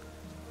boost.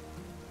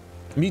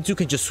 Mewtwo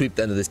can just sweep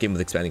the end of this game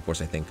with Expanding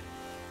Force, I think.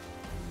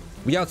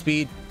 We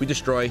outspeed, we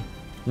destroy.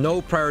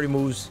 No priority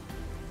moves.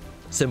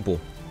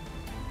 Simple.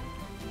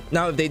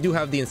 Now, if they do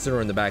have the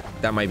Incineroar in the back,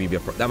 that might be a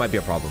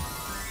problem.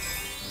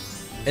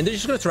 And they're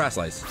just going to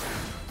Terrasilize.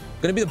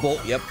 Gonna be the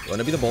Bolt. Yep,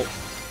 gonna be the Bolt.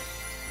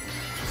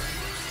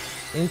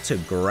 Into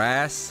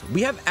Grass.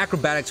 We have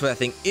Acrobatics for that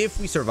thing if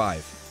we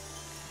survive.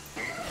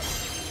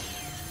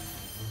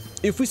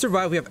 If we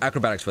survive, we have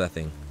Acrobatics for that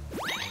thing.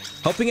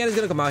 Helping Hand is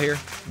gonna come out here.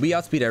 We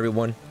outspeed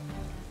everyone.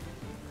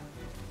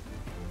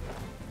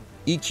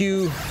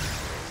 EQ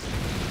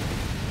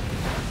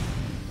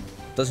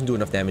doesn't do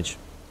enough damage.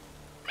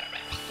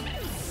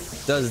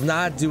 Does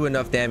not do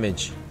enough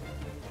damage.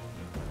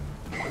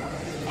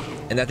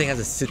 And that thing has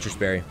a Citrus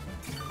Berry.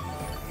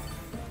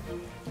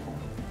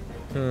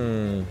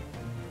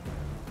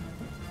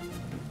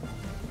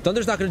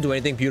 Thunder's not going to do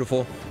anything.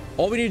 Beautiful.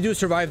 All we need to do is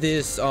survive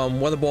this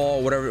Weather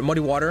Ball, whatever, Muddy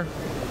Water.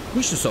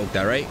 We should soak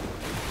that, right?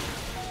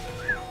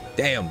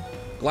 Damn.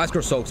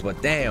 Gliscor soaks,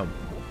 but damn.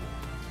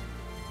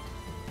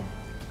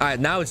 Alright,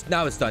 now it's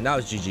done. Now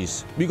it's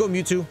GG's. We go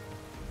Mewtwo.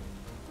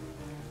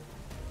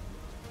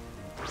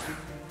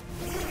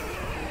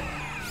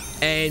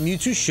 And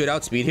Mewtwo should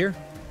outspeed here.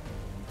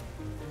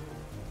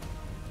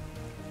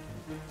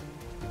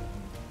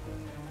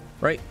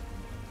 Right?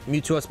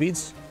 Mewtwo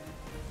outspeeds.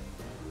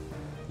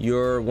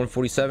 You're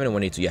 147 and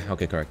 182. Yeah,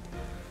 okay, correct.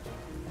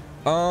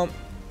 I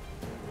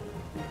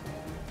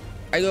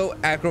go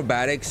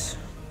Acrobatics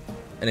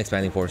and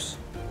Expanding Force.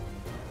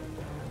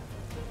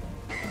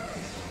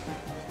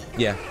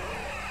 Yeah.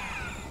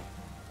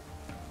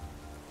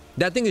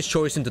 That thing is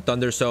choice into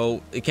Thunder,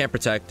 so it can't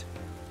protect.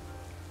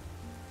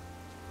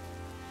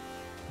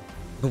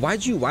 But why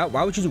would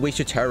you waste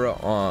your Terra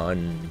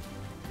on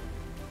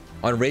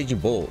Raging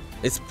Bolt?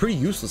 It's pretty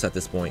useless at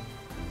this point.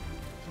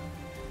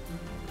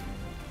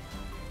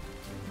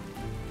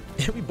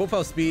 We both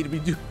outspeed.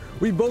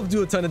 We both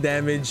do a ton of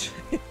damage.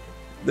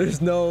 I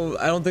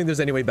don't think there's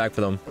any way back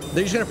for them.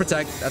 They're just gonna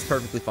protect. That's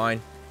perfectly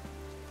fine.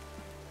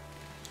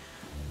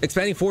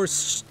 Expanding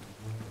Force,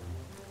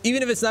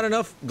 even if it's not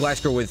enough,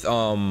 Gliscor with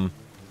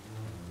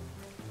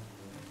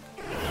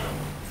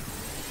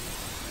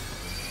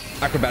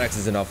Acrobatics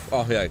is enough.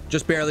 Oh yeah,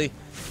 just barely.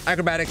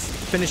 Acrobatics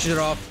finishes it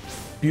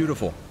off.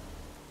 Beautiful.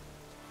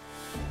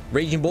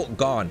 Raging Bolt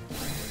gone.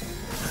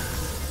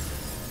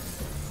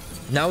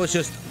 Now it's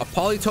just a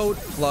Politoed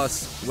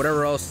plus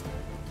whatever else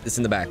is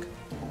in the back.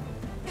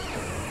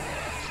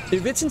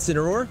 If it's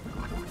Incineroar,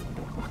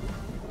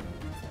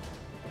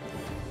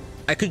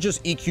 I could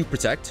just EQ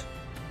Protect.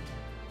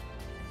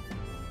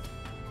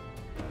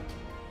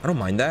 I don't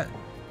mind that.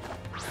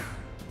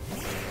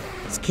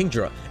 It's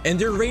Kingdra. And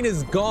their rain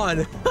is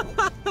gone.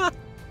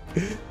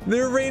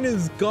 Their rain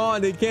is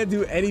gone. They can't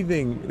do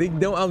anything. They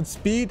don't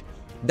outspeed.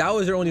 That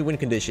was their only win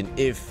condition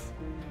if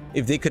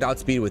they could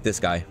outspeed with this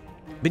guy.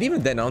 But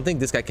even then, I don't think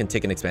this guy can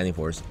take an expanding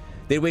force.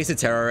 They wasted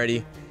Terra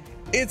already.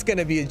 It's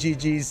gonna be a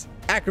GG's.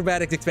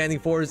 Acrobatics expanding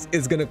force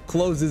is gonna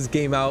close this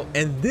game out.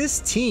 And this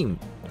team,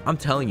 I'm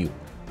telling you,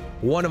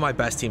 one of my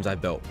best teams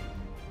I've built.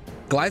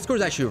 Gliscor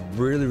is actually a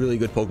really, really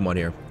good Pokemon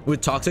here.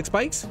 With Toxic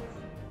Spikes,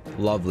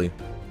 lovely.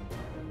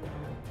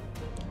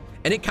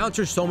 And it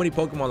counters so many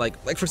Pokemon,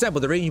 like for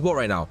example, the REG Bolt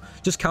right now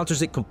just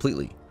counters it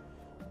completely.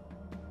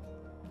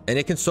 And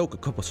it can soak a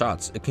couple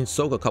shots. It can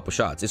soak a couple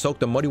shots. It soaked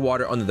the Muddy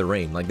Water under the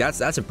rain. Like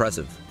that's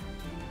impressive.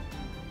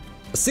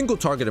 A single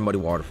target in Muddy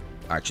Water,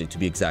 actually, to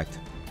be exact.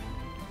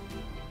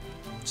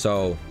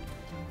 So,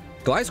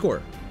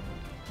 Gliscor,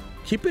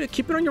 keep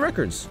it on your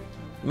records.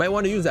 You might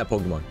want to use that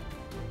Pokemon.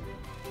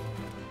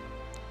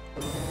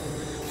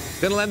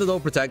 Gonna land the Double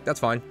Protect. That's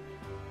fine.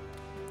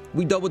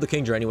 We doubled the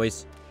Kingdra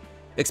anyways.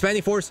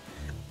 Expanding Force,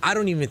 I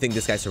don't even think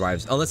this guy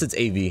survives unless it's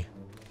AV.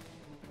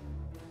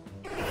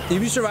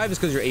 If you survive, it's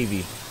because you're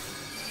AV.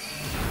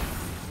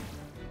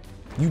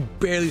 You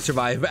barely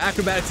survive. But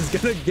Acrobatics is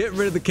gonna get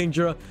rid of the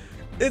Kingdra.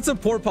 It's a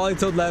poor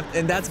Politoed left,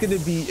 and that's gonna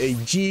be a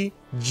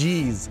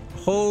GG's.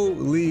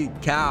 Holy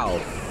cow.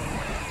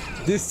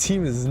 This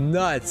team is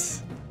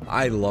nuts.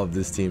 I love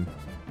this team.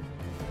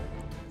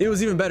 It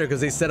was even better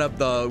because they set up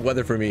the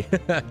weather for me.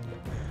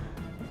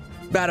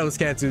 Battle was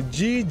canceled.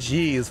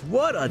 GG's.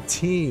 What a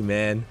team,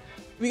 man.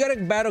 We got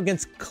a battle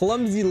against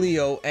Clumsy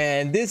Leo,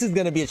 and this is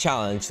gonna be a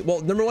challenge.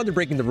 Well, number one, they're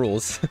breaking the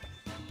rules.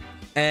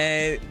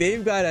 And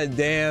they've got a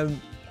damn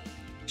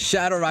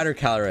Shadow Rider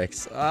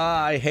Calyrex.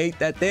 Ah, I hate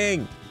that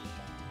thing.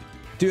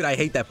 Dude, I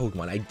hate that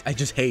Pokemon. I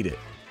just hate it.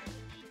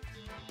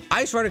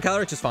 Ice Rider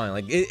Calyrex is fine.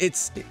 Like,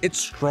 it's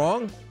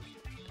strong,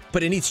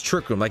 but it needs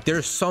Trick Room. Like,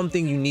 there's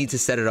something you need to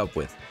set it up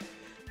with.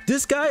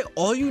 This guy,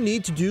 all you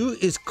need to do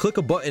is click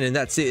a button and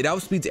that's it. It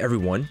outspeeds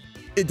everyone.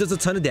 It does a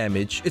ton of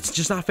damage. It's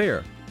just not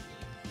fair.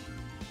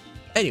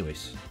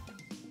 Anyways,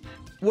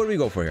 what do we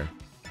go for here?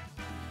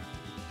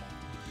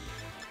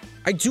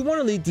 I do want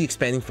to lead the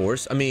Expanding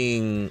Force. I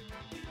mean,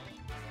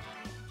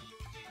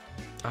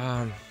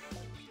 okay,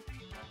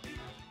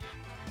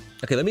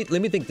 let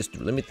me think this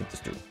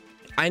through.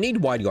 I need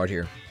Wide Guard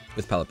here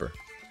with Pelipper.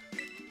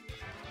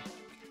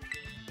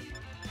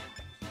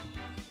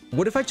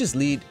 What if I just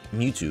lead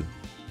Mewtwo?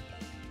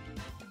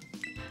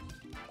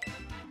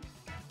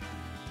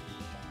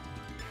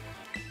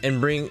 And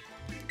bring...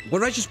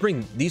 What if I just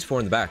bring these four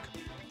in the back?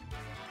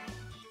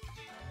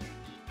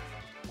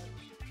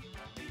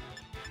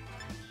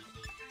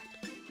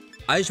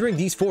 I just bring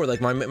these four, like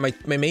my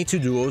main two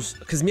duos.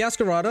 Because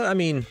Meowscarada, I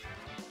mean...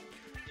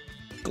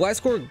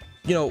 Gliscor,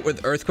 you know,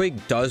 with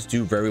Earthquake does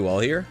do very well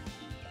here.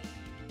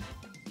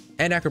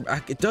 And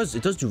it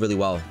does do really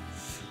well.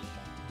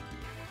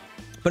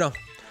 But no,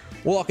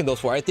 we'll lock in those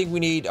four. I think we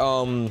need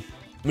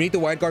the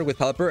Wide Guard with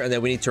Pelipper, and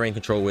then we need Terrain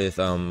Control with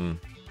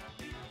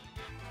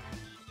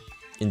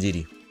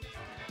Indeedee.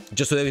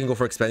 Just so that we can go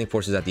for Expanding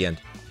Forces at the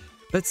end.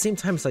 But at the same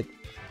time, it's like...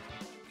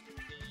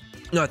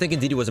 No, I think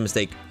Indeedee was a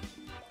mistake.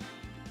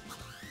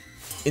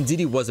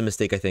 Indeedee was a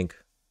mistake, I think.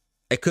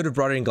 I could have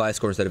brought in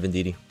Gliscor instead of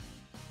Indeedee.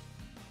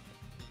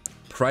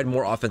 Provide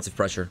more offensive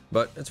pressure,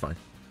 but it's fine.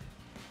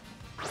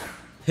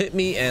 Hit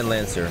Me and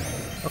Lancer.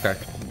 Okay.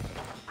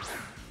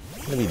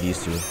 Maybe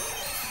these two.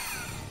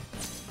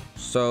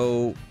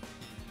 So...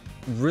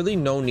 Really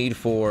no need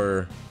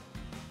for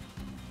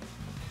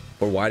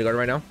Wide Guard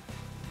right now.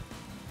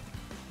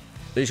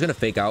 They're just gonna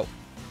fake out.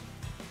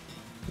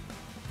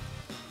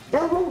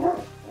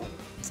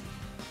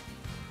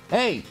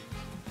 Hey!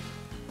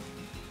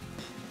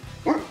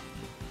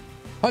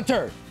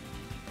 Hunter!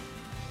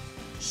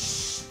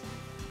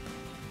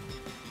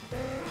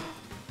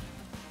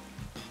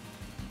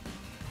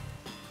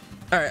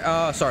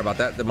 Alright, sorry about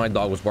that. My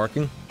dog was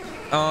barking.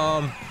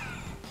 I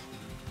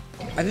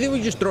think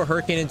we just throw a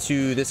Hurricane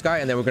into this guy,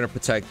 and then we're gonna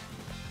protect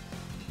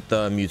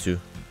the Mewtwo.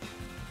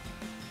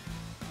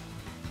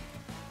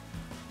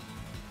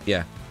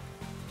 Yeah.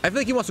 I feel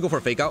like he wants to go for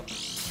a fake out.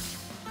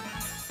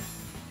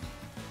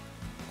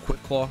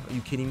 Quick Claw, are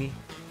you kidding me?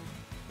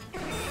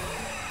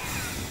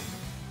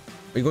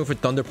 Are you going for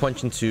Thunder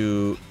Punch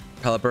into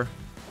Pelipper?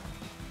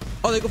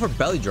 Oh, they go for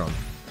Belly Drum.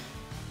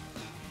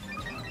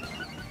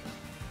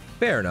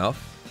 Fair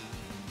enough.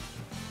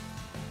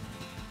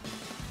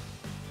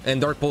 And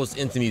Dark Pulse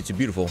into Mewtwo,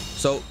 beautiful.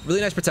 So,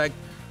 really nice protect.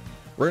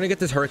 We're gonna get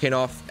this Hurricane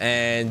off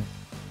and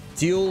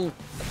deal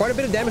quite a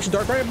bit of damage to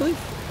Darkrai, I believe.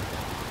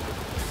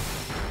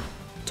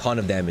 Ton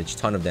of damage.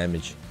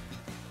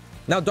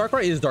 Now,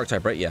 Darkrai is Dark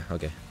type, right? Yeah,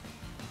 okay.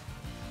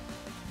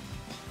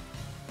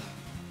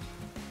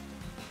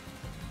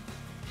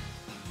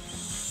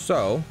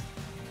 So,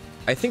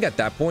 I think at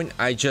that point,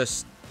 I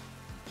just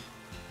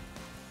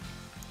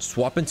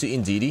swap into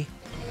Indeedee,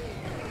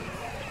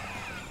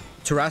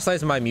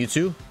 Terrasilize my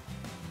Mewtwo,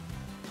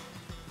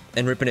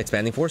 and rip an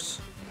Expanding Force.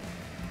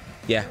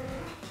 Yeah.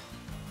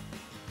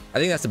 I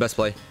think that's the best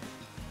play.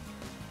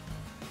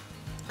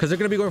 Because they're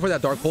going to be going for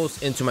that Dark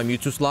Pulse into my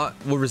Mewtwo slot.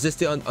 We'll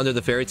resist it under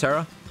the Fairy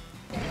Terra.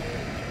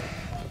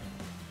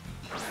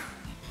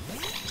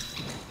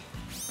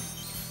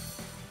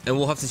 And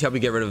we'll have to see how we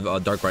get rid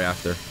of Darkrai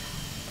after.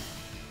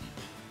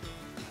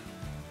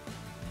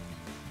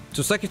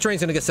 So Psychic Terrain's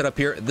gonna get set up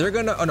here. They're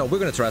gonna... Oh no, we're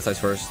gonna Terrasilize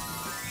first.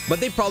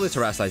 But they probably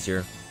Terrasilize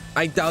here.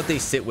 I doubt they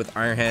sit with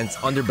Iron Hands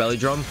under Belly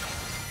Drum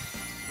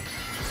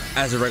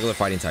as a regular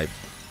fighting type.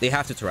 They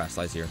have to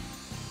Terrasilize here.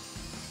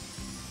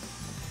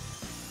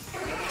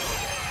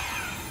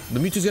 The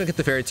Mewtwo's gonna get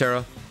the Fairy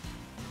Terra.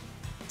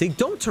 They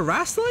don't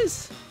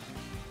Terrasilize?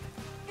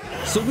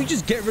 So we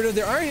just get rid of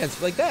their Iron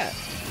Hands like that.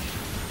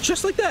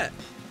 Just like that.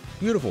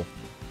 Beautiful.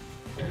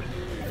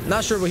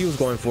 Not sure what he was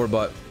going for,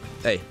 but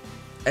hey.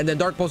 And then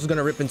Dark Pulse is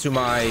gonna rip into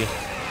my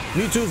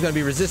Mewtwo. Is gonna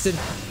be resisted.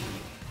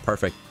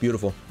 Perfect.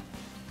 Beautiful.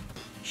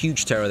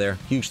 Huge Terra there.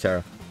 Huge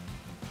Terra.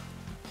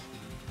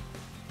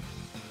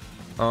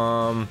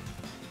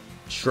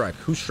 Shrek.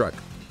 Who's Shrek?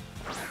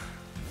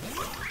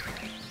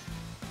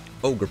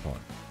 Ogerpon.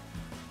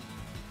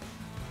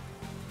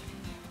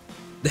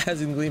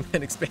 Dazzling Gleam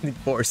and Expanding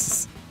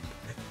Force.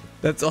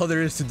 That's all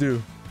there is to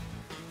do.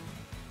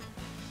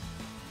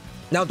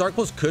 Now Dark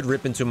Pulse could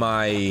rip into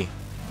my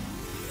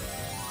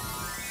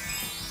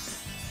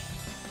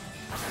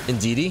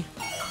Indeedee,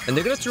 and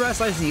they're gonna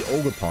Terrasilize the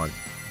Ogerpon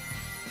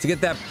to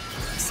get that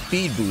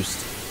speed boost.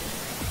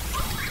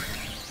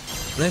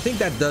 And I think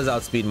that does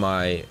outspeed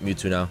my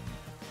Mewtwo now.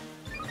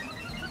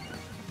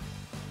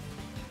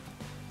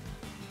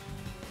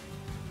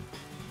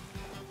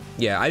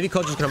 Yeah, Ivy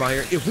Culture's gonna come out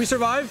here. If we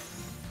survive,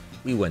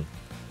 we win.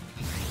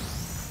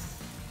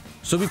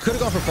 So we could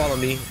have gone for Follow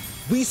Me.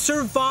 We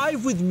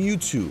survive with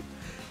Mewtwo.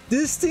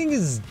 This thing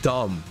is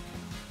dumb.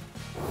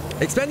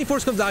 Expanding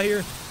Force comes out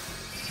here.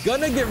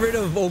 Gonna get rid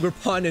of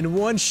Ogerpon in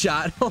one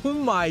shot. Oh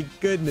my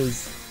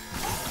goodness.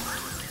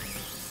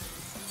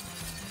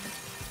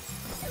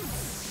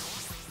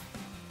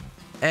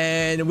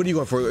 And what are you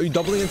going for? Are you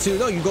doubling into...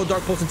 No, you go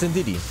Dark Pulse into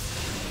Indeedee.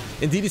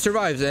 Indeedee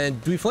survives. And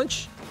do we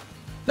flinch?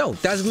 No.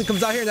 Dazzling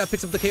comes out here and that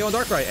picks up the KO on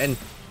Darkrai. And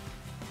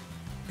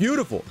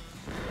beautiful.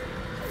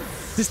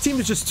 This team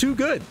is just too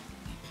good.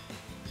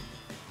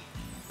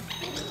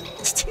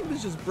 This team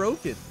is just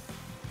broken.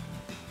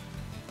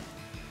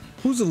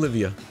 Who's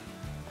Olivia?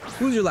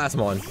 Who's your last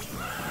mon?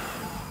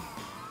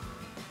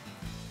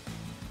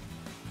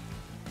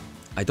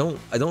 I don't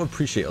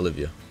appreciate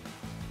Olivia.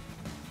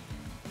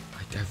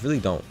 I really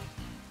don't.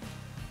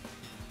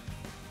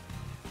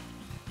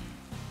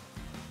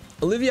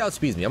 Olivia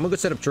outspeeds me. I'm gonna go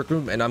set up Trick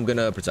Room and I'm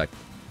gonna protect.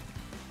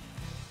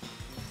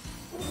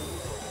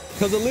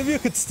 Because Olivia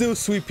could still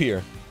sweep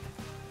here.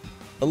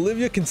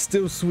 Olivia can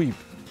still sweep.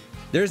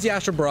 There's the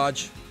Astral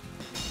Barrage.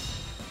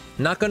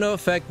 Not gonna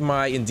affect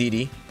my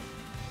Indeedee.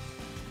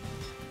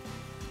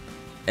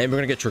 And we're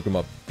gonna get Trick Room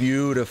up.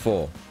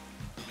 Beautiful.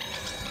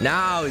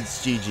 Now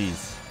it's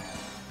GG's.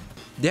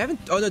 They haven't...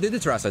 Oh no, they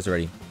did Terrasilize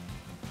already.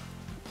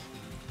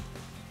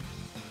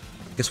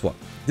 Guess what?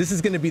 This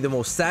is gonna be the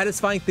most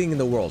satisfying thing in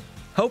the world.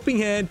 Helping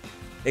Hand,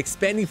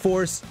 Expanding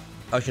Force.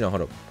 Actually, no,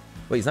 hold up.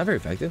 Wait, it's not very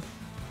effective.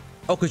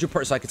 Oh, because you're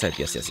part Psychic type.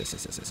 Yes.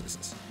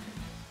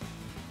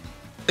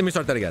 Let me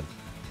start that again.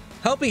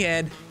 Helping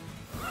Hand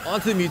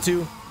onto the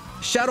Mewtwo.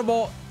 Shadow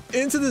Ball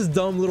into this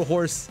dumb little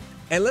horse.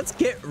 And let's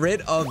get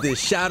rid of this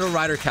Shadow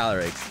Rider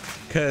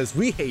Calyrex. Because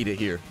we hate it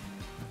here.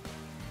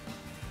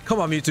 Come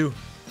on, Mewtwo.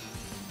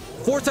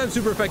 4 times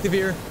super effective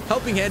here.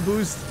 Helping Hand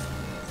boost.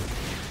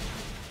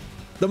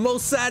 The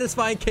most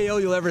satisfying KO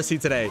you'll ever see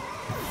today.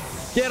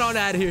 Get on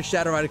out of here,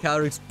 Shadow Rider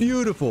Calyrex.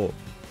 Beautiful.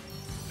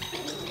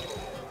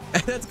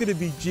 And that's going to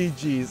be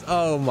GG's.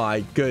 Oh my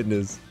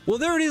goodness. Well,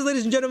 there it is,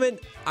 ladies and gentlemen.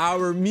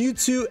 Our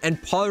Mewtwo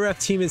and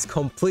Poliwrath team is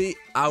complete.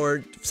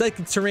 Our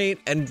Psychic Terrain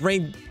and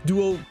Rain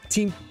Duo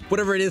team,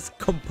 whatever it is,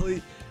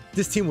 complete.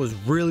 This team was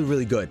really,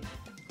 really good.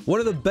 One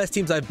of the best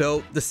teams I've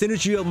built. The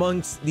synergy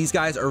amongst these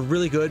guys are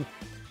really good.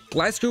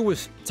 Gliscor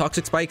with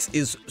Toxic Spikes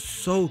is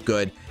so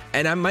good.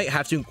 And I might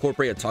have to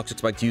incorporate a Toxic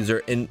Spike user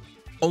in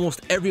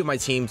almost every of my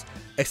teams,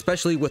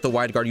 especially with the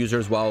Wide Guard user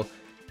as well.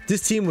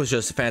 This team was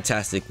just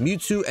fantastic.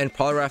 Mewtwo and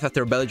Poliwrath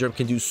after a Belly Drum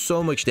can do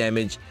so much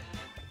damage.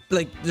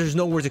 Like, there's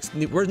no words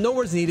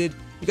needed.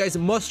 You guys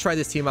must try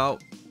this team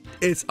out.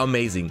 It's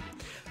amazing.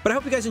 But I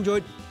hope you guys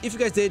enjoyed. If you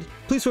guys did,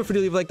 please feel free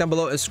to leave a like down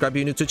below and subscribe if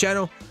you're new to the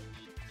channel.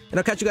 And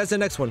I'll catch you guys in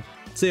the next one.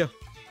 See ya.